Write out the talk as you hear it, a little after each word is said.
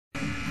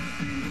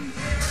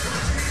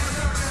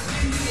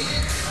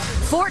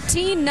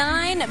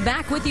14-9,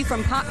 back with you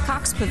from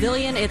Cox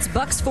Pavilion. It's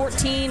Bucks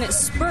 14,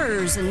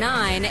 Spurs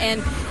 9,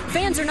 and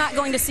fans are not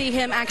going to see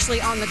him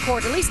actually on the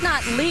court, at least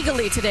not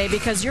legally today,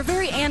 because you're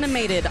very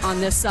animated on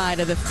this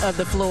side of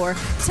the floor.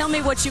 Tell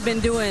me what you've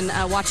been doing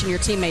watching your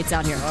teammates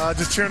out here.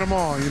 Just cheering them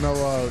on. You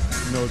know,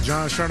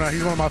 John Sherner,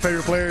 he's one of my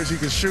favorite players. He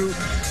can shoot,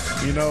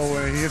 you know,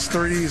 and he hits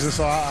threes, and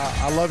so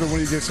I love it when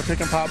he gets a pick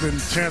and pop and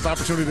chance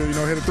opportunity to, you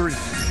know, hit a three.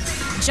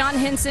 John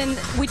Henson,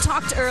 we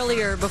talked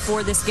earlier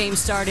before this game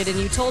started, and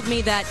you told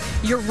me that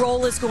your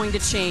role is going to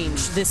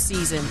change this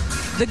season.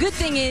 The good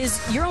thing is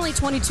you're only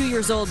 22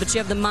 years old, but you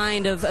have the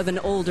mind of an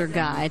older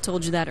guy. I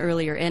told you that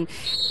earlier. And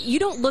you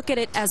don't look at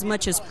it as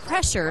much as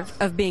pressure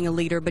of being a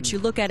leader, but you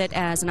look at it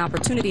as an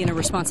opportunity and a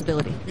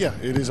responsibility. Yeah,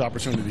 it is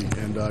opportunity,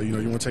 and you know,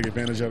 you want to take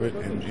advantage of it,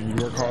 and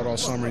you work hard all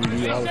summer, and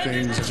you do all the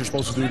things that you're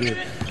supposed to do to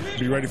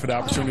be ready for the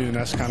opportunity, and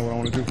that's kind of what I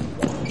want to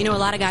do. You know, a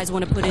lot of guys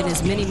want to put in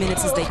as many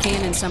minutes as they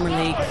can in Summer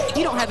League.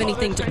 You don't have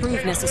anything to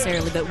prove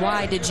necessarily, but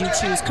why did you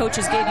choose?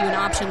 Coaches gave you an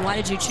option. Why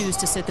did you choose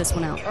to sit this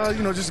one out?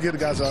 You know, just to give the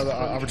guys the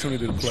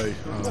opportunity to play.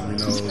 You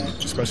know,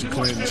 especially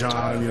Clint and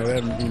John.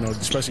 You know,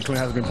 especially Clint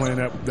hasn't been playing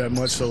that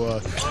much, so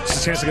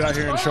it's a chance to get out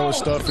here and show us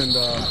stuff, and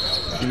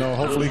you know,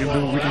 hopefully we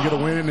can get a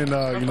win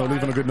and you know,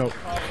 leave on a good note.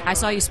 I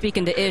saw you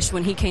speaking to Ish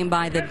when he came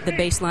by the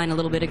baseline a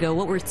little bit ago.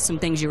 What were some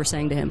things you were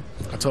saying to him?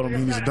 I told him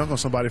he needs to dunk on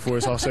somebody before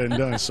it's all said and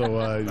done. So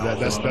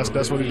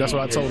that's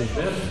what I told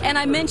him. And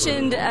I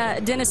mentioned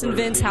Dennis and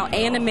Vince, how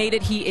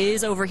animated he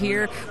is over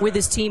here with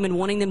his team and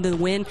wanting them to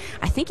win.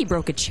 I think he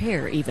broke a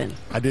chair even.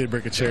 I did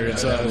break a chair.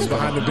 It's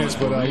behind the bench,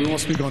 but we won't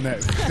speak on that.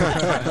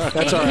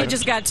 That's all right. He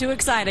just got too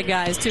excited,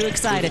 guys, too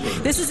excited.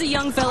 This is a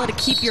young fella to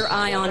keep your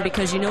eye on,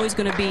 because you know he's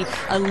going to be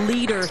a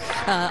leader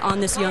on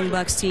this young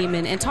Bucks team.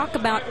 And talk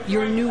about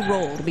your new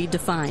role to be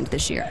defined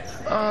this year.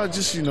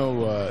 Just, you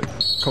know,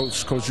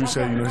 Coach you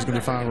said, you know, he's going to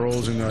define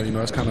roles, and you know,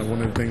 that's kind of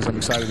one of the things I'm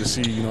excited to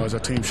see, you know, as our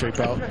team shape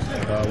out,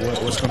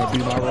 what's going to be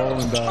my role,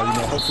 and you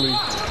know, hopefully,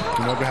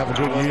 you know, we have a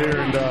good year,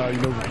 and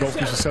you know, both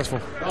be successful.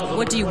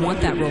 What do you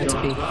want that role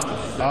to be?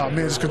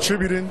 Man, just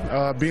contributing,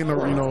 being,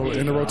 you know,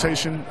 in the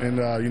rotation, and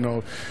you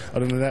know,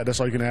 other than that, that's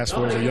all you can ask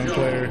for as a young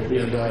player, and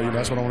you know,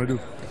 that's what I want to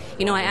do.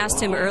 You know, I asked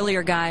him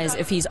earlier, guys,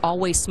 if he's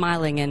always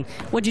smiling, and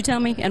what'd you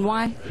tell me, and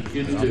why? I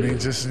mean,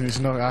 just,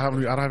 you know, I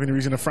don't have any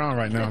reason to frown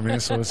right now,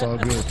 man, so it's all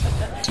good.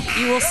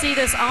 You will see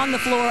this on the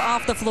floor,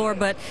 off the floor,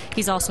 but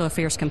he's also a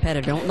fierce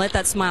competitor. Don't let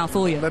that smile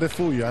fool you. Let it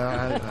fool you.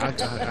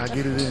 I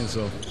get it in,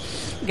 so.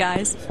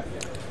 Guys.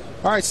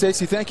 All right,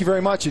 Stacy, thank you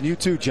very much, and you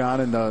too, John.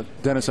 And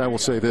Dennis, I will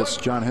say this,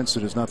 John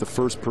Henson is not the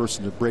first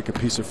person to break a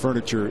piece of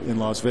furniture in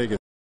Las Vegas.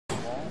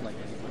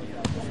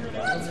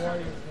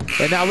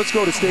 And now let's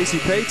go to Stacy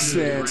Paetz.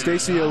 And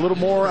Stacy, a little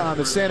more on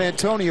the San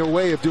Antonio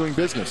way of doing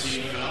business.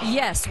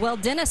 Yes, well,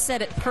 Dennis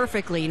said it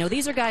perfectly. You know,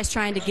 these are guys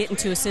trying to get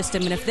into a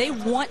system, and if they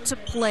want to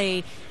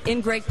play in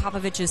Greg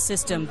Popovich's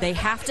system, they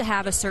have to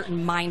have a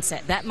certain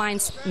mindset. That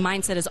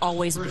mindset is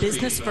always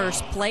business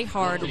first, play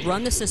hard,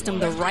 run the system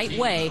the right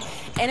way,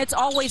 and it's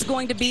always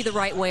going to be the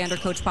right way under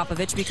Coach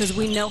Popovich, because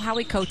we know how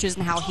he coaches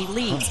and how he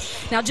leads.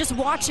 Now, just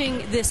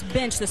watching this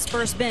bench, this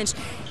first bench,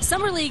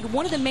 Summer League,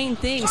 one of the main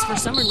things for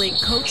Summer League,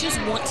 coaches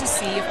want to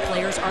see if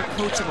players are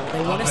coachable.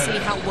 They want to see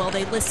how well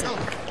they listen.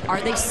 Are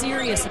they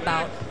serious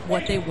about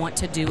what they want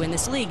to do in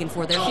this league and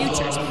for their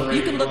futures?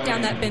 You can look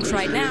down that bench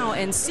right now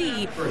and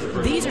see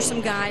these are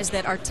some guys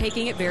that are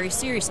taking it very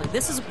seriously.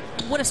 This is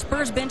what a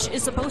Spurs bench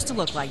is supposed to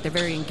look like. They're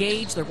very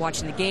engaged. They're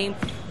watching the game.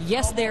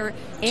 Yes, they're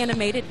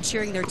animated and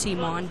cheering their team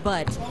on,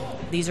 but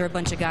these are a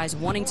bunch of guys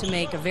wanting to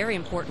make a very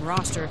important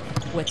roster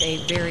with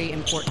a very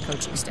important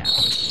coaching staff.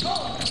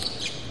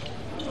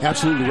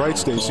 Absolutely right,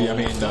 Stacy. I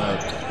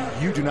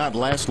mean, you do not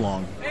last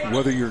long,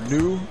 whether you're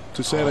new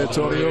to San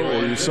Antonio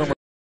or you're somewhere.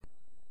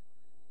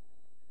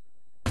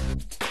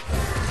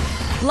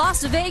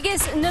 Las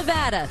Vegas,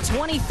 Nevada,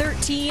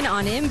 2013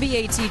 on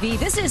NBA TV.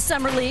 This is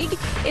Summer League.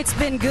 It's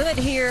been good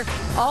here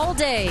all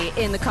day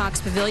in the Cox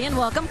Pavilion.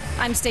 Welcome.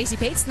 I'm Stacy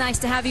Paetz. Nice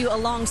to have you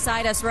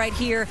alongside us right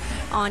here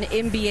on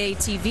NBA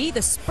TV.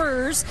 The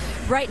Spurs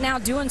right now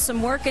doing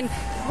some work, and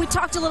we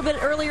talked a little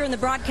bit earlier in the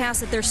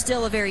broadcast that they're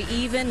still a very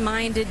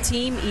even-minded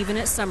team, even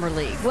at Summer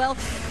League. Well,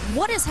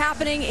 what is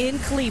happening in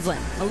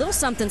Cleveland? A little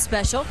something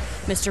special.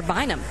 Mr.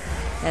 Bynum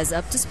is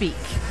up to speak.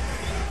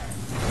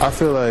 I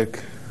feel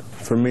like,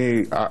 for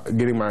me,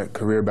 getting my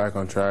career back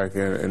on track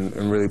and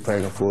really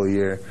playing a full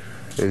year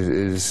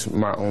is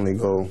my only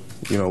goal,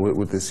 you know,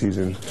 with this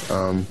season.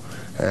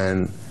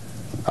 And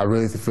I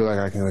really feel like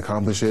I can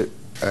accomplish it.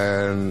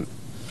 And,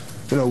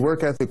 you know,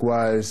 work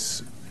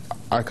ethic-wise,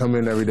 I come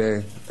in every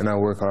day and I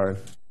work hard.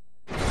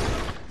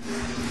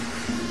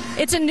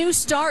 It's a new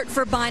start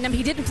for Bynum.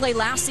 He didn't play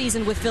last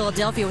season with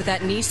Philadelphia with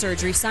that knee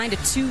surgery. Signed a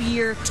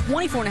 2-year,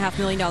 $24.5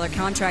 million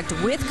contract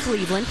with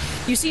Cleveland.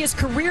 You see his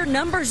career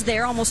numbers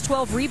there, almost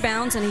 12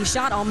 rebounds, and he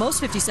shot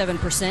almost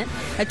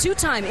 57%. A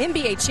two-time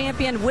NBA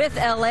champion with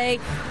LA,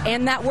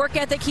 and that work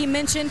ethic he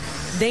mentioned,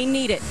 they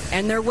need it,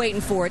 and they're waiting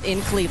for it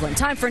in Cleveland.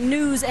 Time for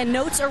news and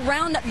notes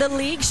around the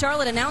league.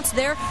 Charlotte announced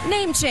their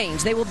name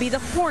change. They will be the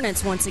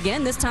Hornets once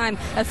again, this time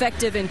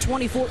effective in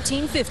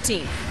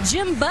 2014-15.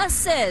 Jim Buss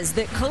says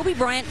that Kobe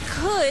Bryant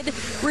could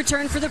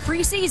return for the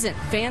preseason.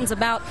 Fans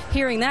about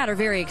hearing that are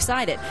very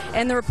excited.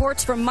 And the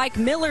reports from Mike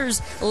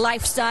Miller's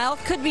lifestyle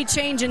could be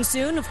changing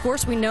soon. Of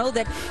course, we know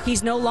that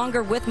he's no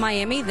longer with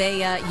Miami. They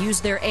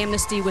used their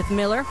amnesty with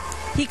Miller.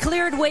 He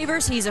cleared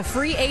waivers. He's a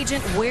free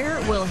agent.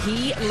 Where will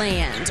he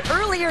land?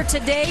 Earlier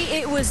today,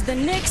 it was the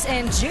Knicks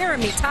and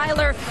Jeremy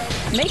Tyler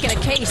making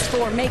a case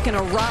for making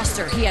a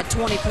roster. He had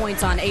 20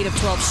 points on 8 of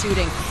 12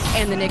 shooting,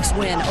 and the Knicks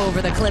win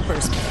over the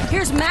Clippers.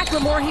 Here's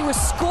Macklemore. He was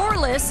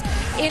scoreless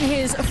in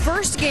his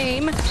first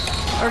game,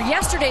 or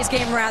yesterday's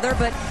game rather,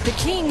 but the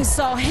Kings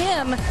saw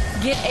him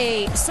get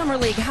a Summer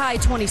League high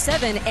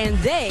 27, and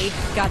they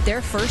got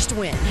their first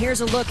win.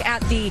 Here's a look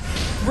at the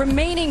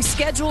remaining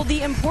schedule.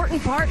 The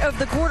important part of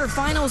the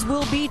quarterfinals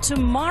will be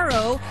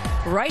tomorrow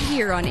right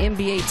here on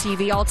NBA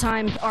TV. All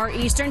times are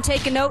Eastern.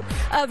 Take a note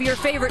of your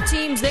favorite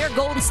teams there.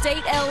 Golden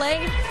State,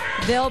 LA,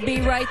 they'll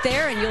be right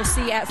there, and you'll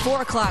see at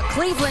 4 o'clock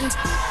Cleveland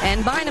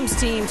and Bynum's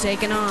team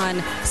taking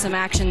on some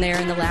action there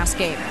in the last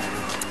game.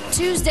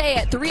 Tuesday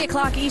at 3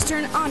 o'clock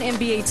Eastern on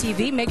NBA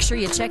TV. Make sure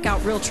you check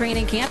out Real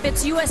Training Camp.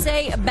 It's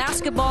USA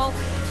basketball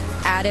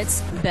at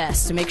its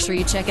best. So make sure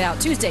you check it out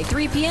Tuesday,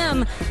 3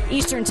 p.m.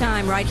 Eastern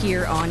Time right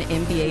here on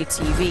NBA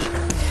TV.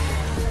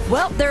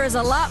 Well, there is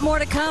a lot more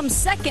to come.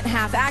 Second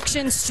half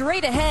action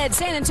straight ahead.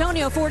 San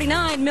Antonio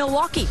 49,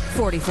 Milwaukee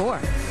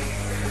 44.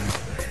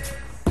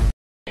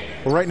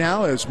 Well, right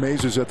now, as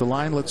Mays is at the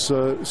line, let's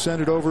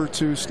send it over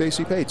to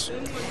Stacy Paetz.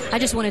 I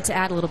just wanted to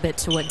add a little bit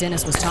to what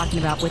Dennis was talking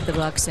about with the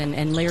Bucs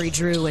and Larry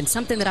Drew, and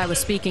something that I was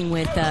speaking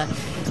with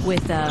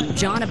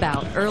John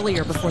about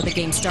earlier before the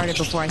game started,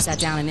 before I sat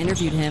down and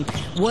interviewed him,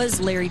 was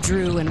Larry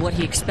Drew and what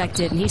he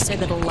expected. And he said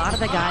that a lot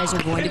of the guys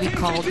are going to be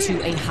called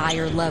to a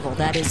higher level.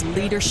 That is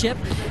leadership.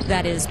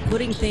 That is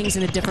putting things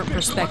in a different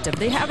perspective.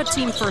 They have a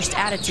team-first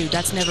attitude.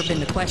 That's never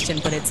been the question,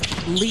 but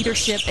it's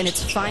leadership, and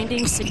it's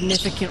finding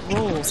significant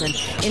roles. And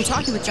in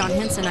talking with John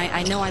Henson,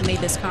 I know I made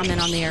this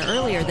comment on the air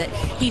earlier, that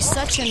he's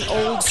such an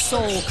old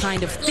soul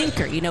kind of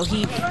thinker. You know,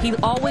 he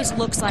always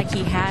looks like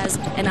he has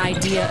an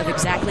idea of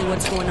exactly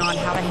what's going on,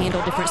 how to handle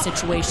different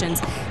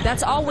situations.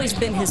 That's always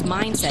been his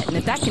mindset, and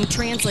if that can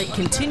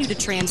continue to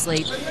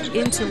translate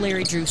into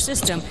Larry Drew's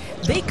system,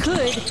 they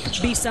could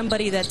be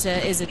somebody that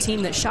is a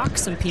team that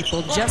shocks some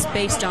people just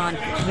based on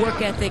work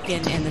ethic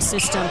and the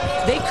system.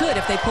 They could,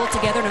 if they pull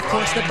together, and of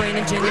course the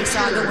Brandon Jennings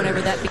saga,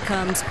 whenever that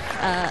becomes,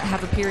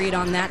 have a period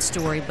on that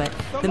story. But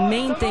the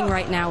main thing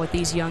right now with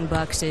these young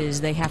Bucks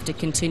is they have to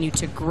continue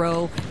to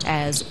grow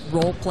as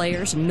role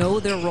players, know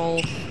their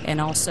role,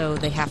 and also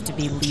they have to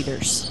be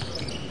leaders.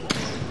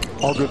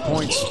 All good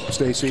points,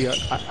 Stacy.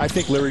 I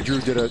think Larry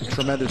Drew did a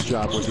tremendous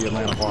job with the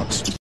Atlanta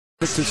Hawks.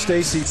 To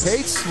Stacy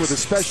Paetz with a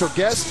special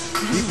guest.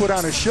 He put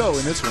on a show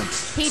in this one.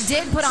 He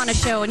did put on a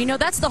show, and you know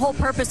that's the whole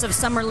purpose of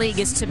Summer League,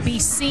 is to be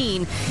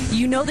seen.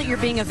 You know that you're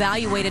being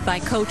evaluated by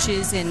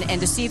coaches and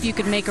to see if you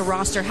could make a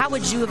roster. How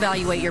would you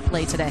evaluate your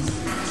play today?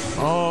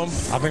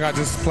 I think I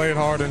just played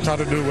hard and tried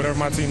to do whatever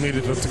my team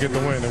needed to get the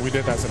win, and we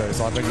did that today,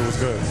 so I think it was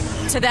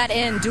good. To that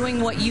end, doing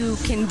what you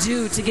can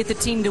do to get the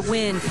team to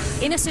win,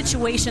 in a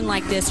situation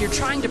like this, you're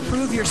trying to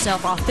prove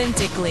yourself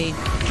authentically.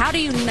 How do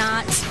you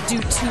not do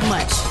too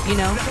much, you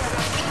know?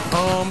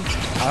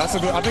 That's a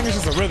good. I think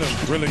it's just a rhythm,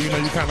 really. You know,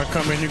 you kind of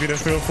come in, you get a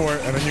feel for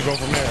it, and then you go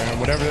from there.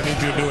 And whatever they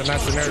need you to do in that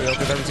scenario,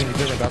 because every team is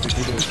different, that's what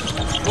you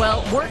do.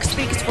 Well, work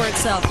speaks for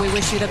itself. We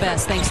wish you the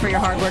best. Thanks for your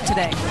hard work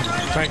today.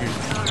 Thank you.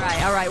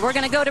 All right. We're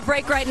going to go to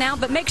break right now,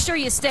 but make sure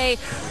you stay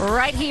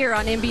right here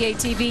on NBA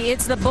TV.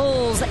 It's the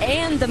Bulls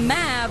and the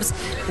Mavs.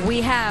 We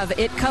have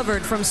it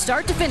covered from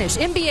start to finish.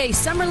 NBA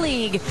Summer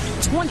League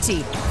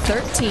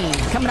 2013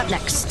 coming up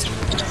next.